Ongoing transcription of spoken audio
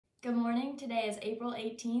Good morning. Today is April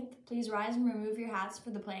 18th. Please rise and remove your hats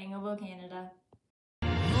for the playing of O Canada.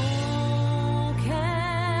 Oh,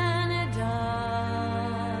 Canada,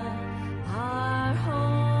 our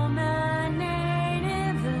home and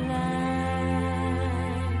native land,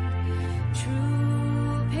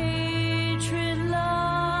 true patriot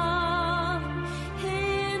love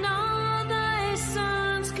in all thy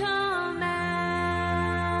sons command.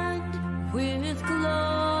 With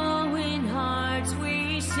glowing hearts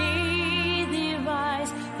we see thee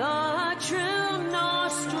rise, the true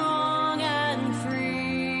north strong and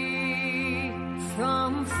free.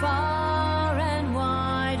 From far and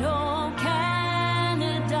wide, oh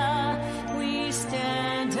Canada, we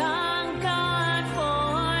stand on guard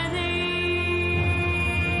for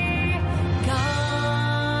thee.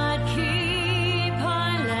 God keep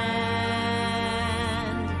our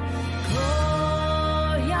land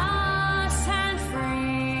glorious and free.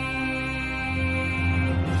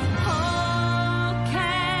 Oh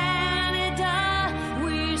Canada,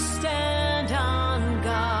 we stand on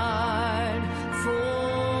guard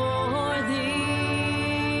for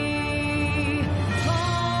thee.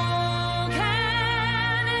 Oh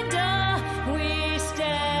Canada, we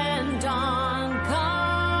stand on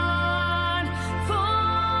guard for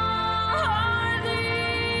thee.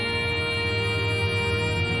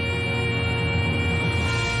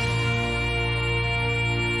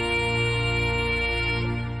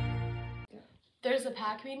 There's a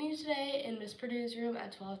PAC meeting today in Miss Purdue's room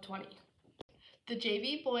at 12:20. The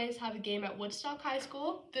JV boys have a game at Woodstock High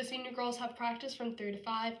School. The senior girls have practice from 3 to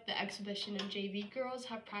 5. The exhibition and JV girls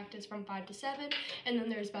have practice from 5 to 7. And then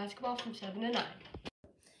there's basketball from 7 to 9.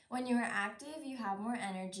 When you are active, you have more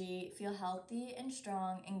energy, feel healthy and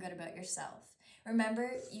strong, and good about yourself.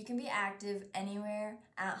 Remember, you can be active anywhere,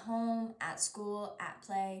 at home, at school, at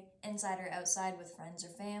play, inside or outside with friends or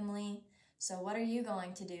family. So what are you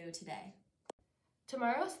going to do today?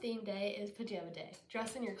 Tomorrow's theme day is Pajama Day.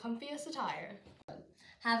 Dress in your comfiest attire.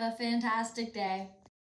 Have a fantastic day.